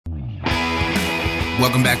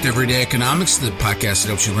Welcome back to Everyday Economics, the podcast that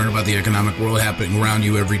helps you learn about the economic world happening around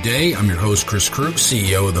you every day. I'm your host, Chris Krug,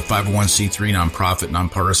 CEO of the 501c3 nonprofit,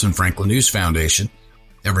 nonpartisan Franklin News Foundation.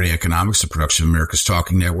 Everyday Economics, a production of America's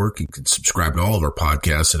Talking Network. You can subscribe to all of our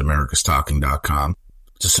podcasts at americastalking.com.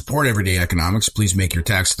 To support Everyday Economics, please make your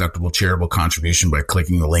tax-deductible charitable contribution by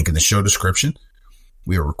clicking the link in the show description.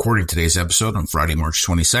 We are recording today's episode on Friday, March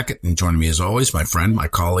 22nd, and joining me as always, my friend, my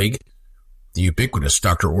colleague, the ubiquitous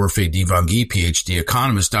Dr. Orphe Divounguy, PhD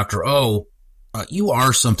economist. Dr. O, you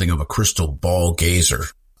are something of a crystal ball gazer.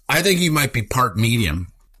 I think you might be part medium,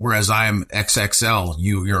 whereas I am XXL.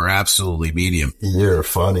 You're absolutely medium. You're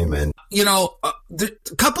funny, man. You know, a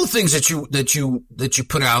couple of things that you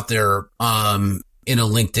put out there in a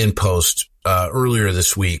LinkedIn post earlier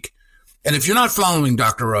this week. And if you're not following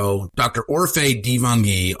Dr. O, Dr. Orphe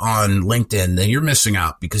Divounguy on LinkedIn, then you're missing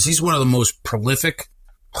out, because he's one of the most prolific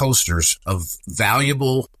posters of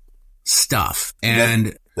valuable stuff.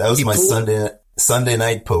 And that was my Sunday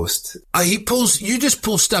night post. You just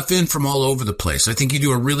pull stuff in from all over the place. I think you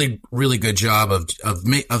do a really, really good job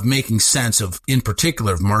of making sense of, in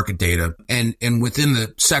particular, of market data and within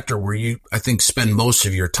the sector where you, I think, spend most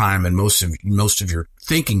of your time and most of your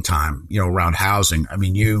thinking time, you know, around housing. I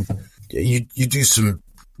mean, you do some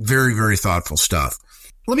very, very thoughtful stuff.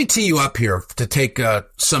 Let me tee you up here to take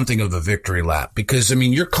something of a victory lap, because I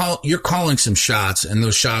mean you're calling some shots, and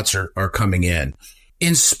those shots are coming in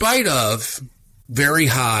spite of very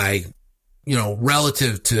high, you know,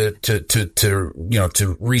 relative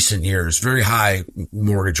to recent years, very high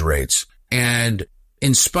mortgage rates, and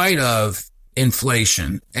in spite of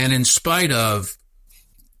inflation, and in spite of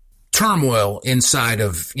turmoil inside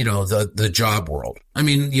of, you know, the job world. I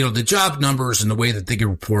mean, you know, the job numbers and the way that they get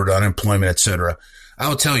reported, unemployment, et cetera.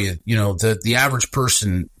 I'll tell you, you know, the average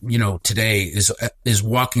person, you know, today is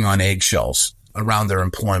walking on eggshells around their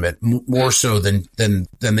employment, more so than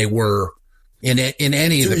they were in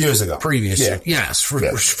any of the years ago. Previous years. Yes,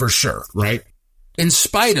 for sure. Right. In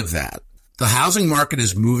spite of that, the housing market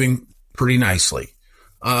is moving pretty nicely.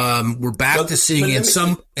 We're back to seeing in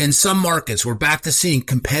some markets, we're back to seeing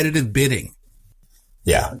competitive bidding.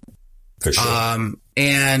 Yeah, for sure.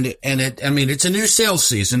 It's a new sales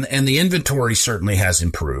season, and the inventory certainly has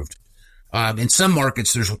improved. In some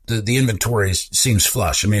markets, the inventory seems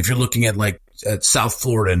flush. I mean, if you're looking at at South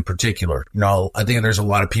Florida in particular, you know, I think there's a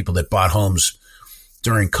lot of people that bought homes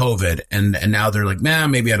during COVID, and now they're like, nah,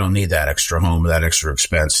 maybe I don't need that extra home, that extra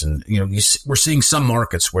expense. And, you know, we're seeing some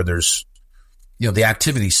markets where there's, you know, the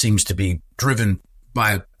activity seems to be driven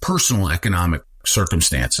by personal economic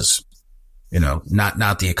circumstances, you know,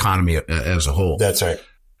 not the economy as a whole. That's right.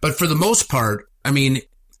 But for the most part, I mean,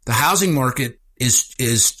 the housing market is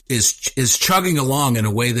chugging along in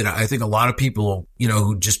a way that I think a lot of people, you know,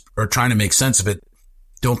 who just are trying to make sense of it,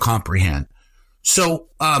 don't comprehend. So,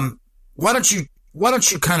 why don't you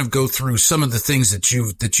kind of go through some of the things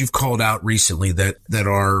that you've called out recently that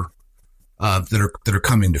are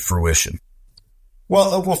coming to fruition?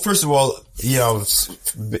 Well, first of all, you know,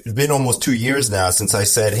 it's been almost 2 years now since I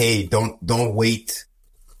said, hey, don't wait,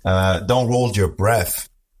 don't hold your breath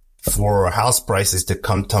for house prices to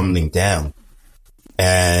come tumbling down.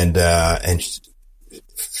 And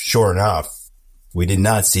sure enough, we did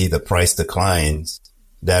not see the price declines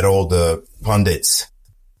that all the pundits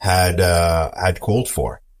had called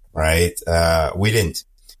for, right? We didn't.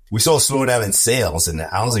 We saw a slowdown in sales in the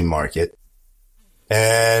housing market.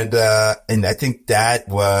 And I think that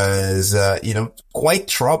was, you know, quite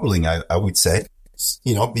troubling, I would say,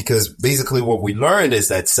 you know, because basically what we learned is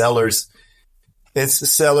that sellers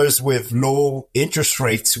with low interest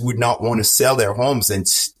rates would not want to sell their homes. And,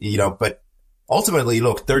 you know, but ultimately,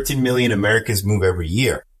 look, 13 million Americans move every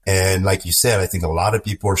year. And like you said, I think a lot of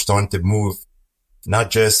people are starting to move,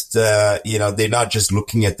 not just, you know, they're not just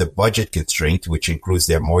looking at the budget constraint, which includes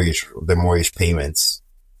their mortgage payments.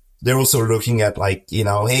 They're also looking at you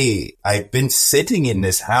know, hey, I've been sitting in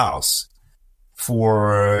this house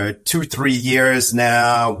for 2-3 years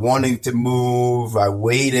now, wanting to move. I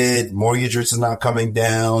waited. Mortgage rates are not coming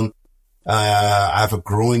down. I have a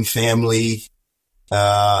growing family.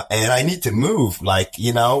 And I need to move.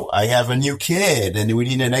 You know, I have a new kid and we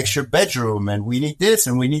need an extra bedroom and we need this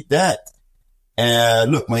and we need that.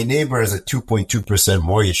 Look, my neighbor has a 2.2%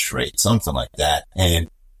 mortgage rate, something like that. And,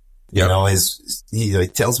 you know, he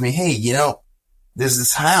tells me, hey, you know, there's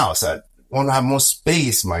this house. I want to have more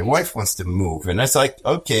space. My wife wants to move. And that's like,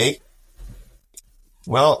 okay,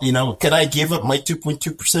 well, you know, can I give up my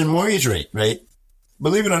 2.2% mortgage rate, right?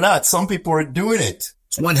 Believe it or not, some people are doing it.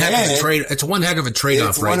 It's one heck of a trade. It's one heck of a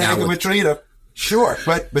trade-off right now. It's one heck of a trade-off. Sure.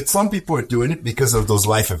 But some people are doing it because of those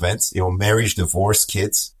life events, you know, marriage, divorce,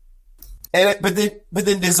 kids. But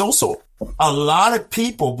then there's also a lot of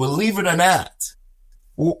people, believe it or not,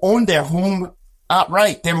 who own their home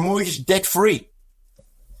outright. They're mortgage debt free.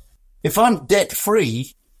 If I'm debt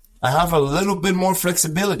free, I have a little bit more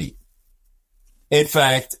flexibility. In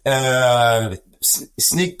fact,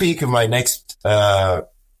 sneak peek of my next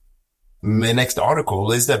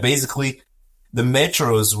article is that basically the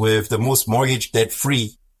metros with the most mortgage debt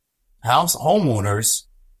free homeowners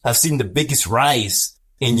have seen the biggest rise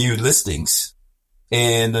in new listings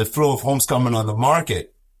and the flow of homes coming on the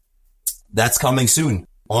market. That's coming soon,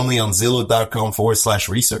 only on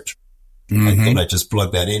Zillow.com/research. Mm-hmm. I thought I'd just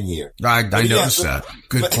plug that in here. I noticed that.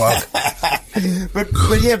 Good plug.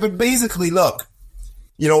 But basically, look,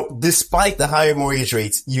 you know, despite the higher mortgage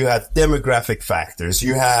rates, you have demographic factors.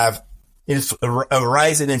 You have a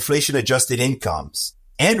rise in inflation adjusted incomes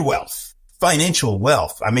and wealth, financial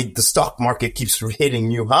wealth. I mean, the stock market keeps hitting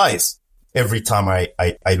new highs every time I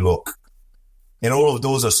look. And all of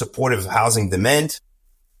those are supportive of housing demand.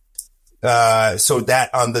 So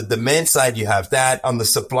that on the demand side, you have that. On the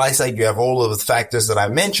supply side, you have all of the factors that I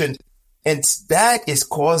mentioned. And that is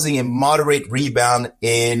causing a moderate rebound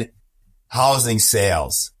in housing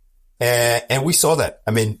sales. And we saw that.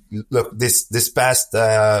 I mean, look, this past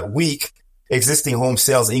week, existing home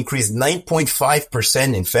sales increased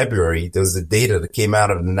 9.5% in February. There was the data that came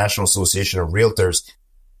out of the National Association of Realtors.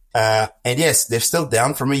 And yes, they're still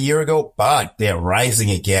down from a year ago, but they're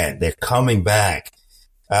rising again. They're coming back.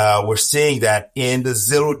 We're seeing that in the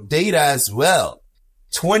Zillow data as well.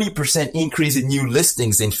 20% increase in new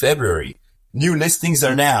listings in February. New listings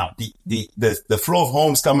are now the flow of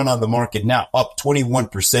homes coming on the market now up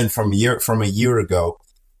 21% from a year ago.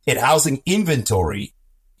 And housing inventory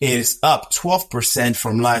is up 12%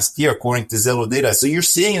 from last year, according to Zillow data. So you're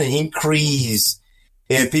seeing an increase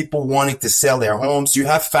in people wanting to sell their homes. You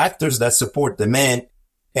have factors that support demand,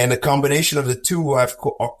 and the combination of the two are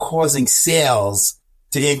causing sales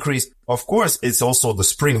to increase. Of course, it's also the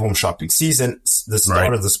spring home shopping season, the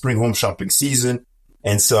start of the spring home shopping season.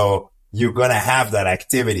 And so you're going to have that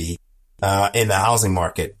activity, in the housing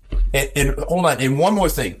market. And hold on. And one more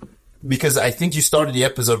thing, because I think you started the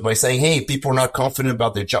episode by saying, hey, people are not confident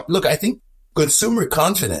about their job. Look, I think consumer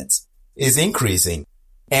confidence is increasing,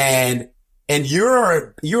 and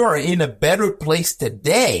you're in a better place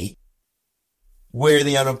today where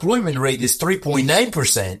the unemployment rate is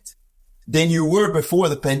 3.9% than you were before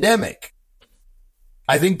the pandemic.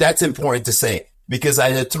 I think that's important to say, because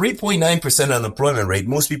at a 3.9% unemployment rate,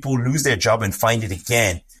 most people lose their job and find it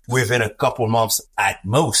again within a couple months at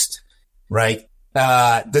most, right?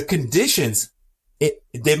 The conditions,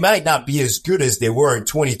 they might not be as good as they were in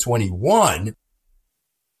 2021,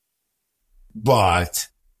 but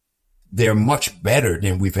they're much better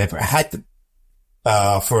than we've ever had to,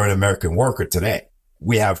 for an American worker today.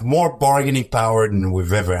 We have more bargaining power than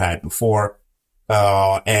we've ever had before.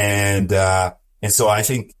 And so I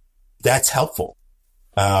think that's helpful,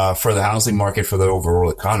 for the housing market, for the overall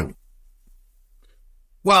economy.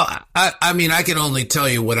 Well, I mean, I can only tell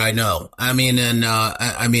you what I know. I mean,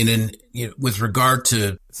 with regard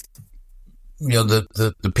to,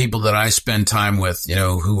 the people that I spend time with,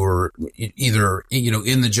 who are either,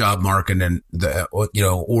 in the job market and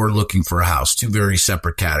or looking for a house, two very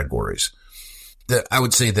separate categories. I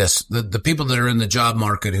would say this, the people that are in the job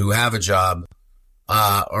market who have a job,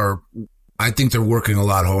 I think they're working a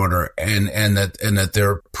lot harder and that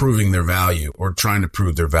they're proving their value or trying to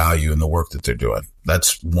prove their value in the work that they're doing.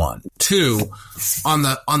 That's one. Two, on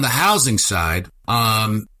the housing side,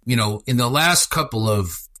 in the last couple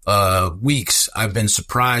of weeks, I've been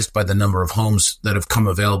surprised by the number of homes that have come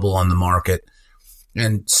available on the market.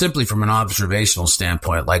 And simply from an observational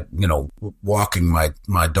standpoint, like, walking my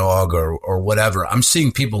dog or whatever, I'm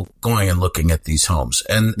seeing people going and looking at these homes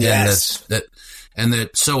and that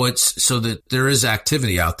there is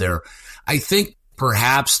activity out there. I think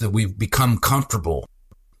perhaps that we've become comfortable,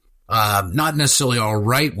 not necessarily all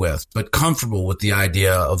right with, but comfortable with the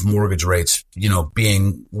idea of mortgage rates,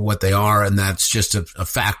 being what they are. And that's just a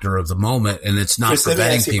factor of the moment. And it's not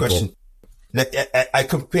preventing people. I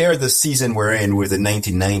compare the season we're in with the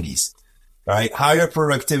 1990s, right? Higher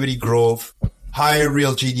productivity growth, higher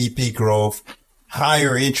real GDP growth,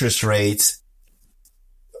 higher interest rates.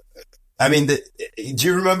 I mean, do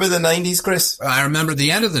you remember the 90s, Chris? I remember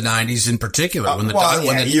the end of the 90s in particular, when the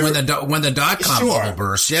dot-com bubble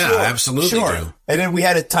burst. Yeah, sure, absolutely. Sure. Do. And then we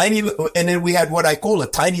had what I call a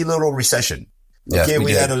tiny little recession. Okay,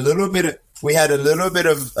 we had a little bit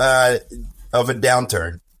of a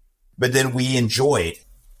downturn. But then we enjoyed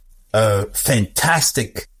a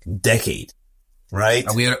fantastic decade, right?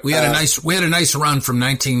 We had a nice run from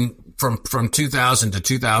 19 from 2000 to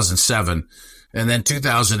 2007, and then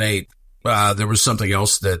 2008. There was something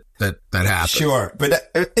else that happened. Sure,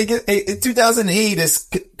 but 2008 is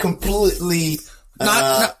completely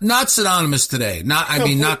not synonymous today. Not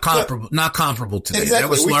comparable today. Exactly. That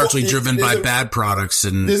was largely driven by bad products,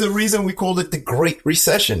 and there's a reason we called it the Great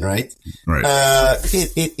Recession, right? Right.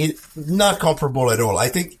 It not comparable at all. I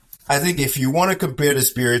think if you want to compare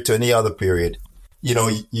this period to any other period, you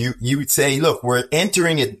know, you would say, look, we're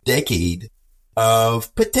entering a decade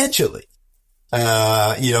of potentially.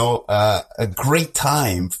 A great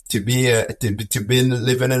time to be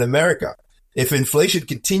living in America. If inflation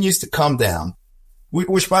continues to come down,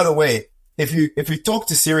 which by the way, if you talk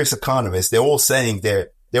to serious economists, they're all saying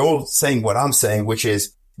what I'm saying, which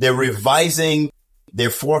is they're revising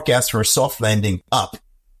their forecast for a soft landing up.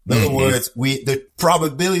 In other words, the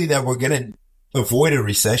probability that we're going to avoid a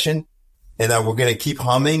recession and that we're going to keep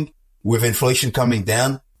humming with inflation coming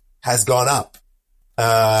down has gone up.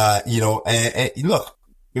 And look,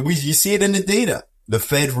 you see it in the data. The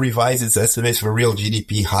Fed revised its estimates for real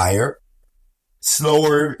GDP higher.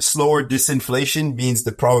 Slower disinflation means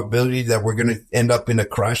the probability that we're going to end up in a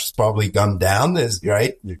crash has probably gone down,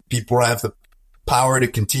 right? People have the power to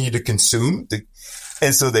continue to consume,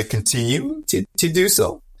 and so they continue to do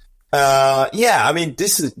so. I mean,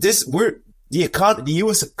 the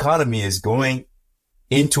U.S. economy is going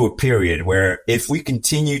into a period where if we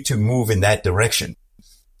continue to move in that direction,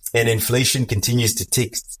 and inflation continues to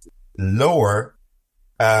tick lower,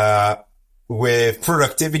 with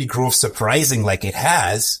productivity growth surprising like it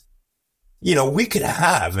has, you know, we could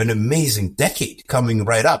have an amazing decade coming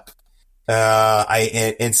right up.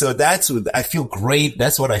 So that's what I feel great.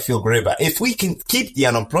 That's what I feel great about. If we can keep the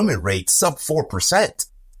unemployment rate sub 4%,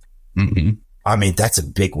 I mean, that's a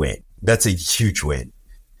big win. That's a huge win.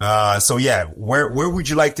 Where would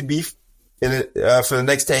you like to be for the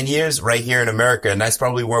next 10 years? Right here in America. And that's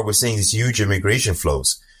probably where we're seeing these huge immigration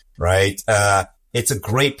flows, right? It's a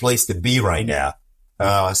great place to be right now.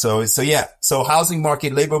 So housing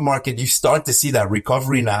market, labor market, you start to see that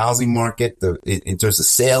recovery in the housing market, in terms of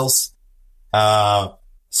sales.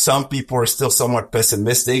 Some people are still somewhat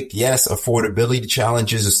pessimistic. Yes, affordability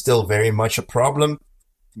challenges are still very much a problem,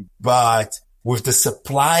 but with the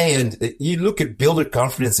supply and you look at builder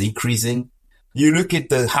confidence increasing, you look at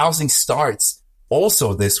the housing starts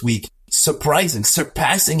also this week,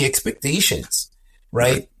 surpassing expectations,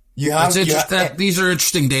 right? These are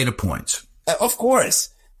interesting data points. Of course.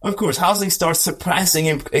 Housing starts surpassing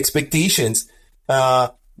expectations.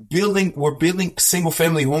 We're building single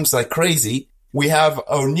family homes like crazy. We have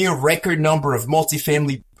a near record number of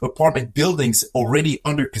multifamily apartment buildings already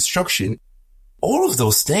under construction. All of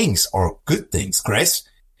those things are good things, Chris.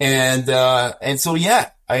 I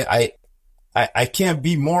can't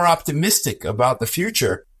be more optimistic about the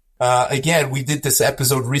future. Again, we did this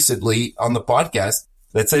episode recently on the podcast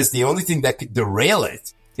that says the only thing that could derail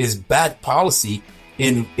it is bad policy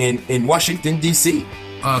in Washington, D.C.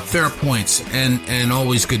 Fair points, and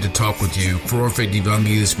always good to talk with you. For Orphe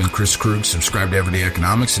Divounguy, this has been Chris Krug. Subscribe to Everyday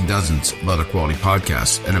Economics and dozens of other quality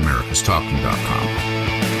podcasts at americastalking.com.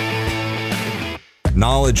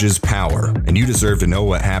 Knowledge is power, and you deserve to know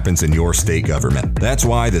what happens in your state government. That's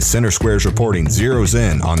why the Center Square's reporting zeroes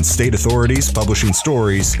in on state authorities publishing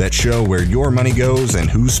stories that show where your money goes and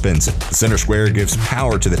who spends it. The Center Square gives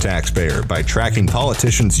power to the taxpayer by tracking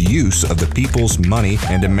politicians' use of the people's money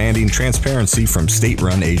and demanding transparency from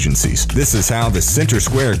state-run agencies. This is how the Center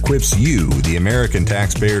Square equips you, the American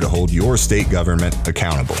taxpayer, to hold your state government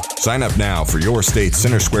accountable. Sign up now for your state's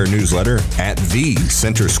Center Square newsletter at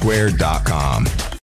thecentersquare.com.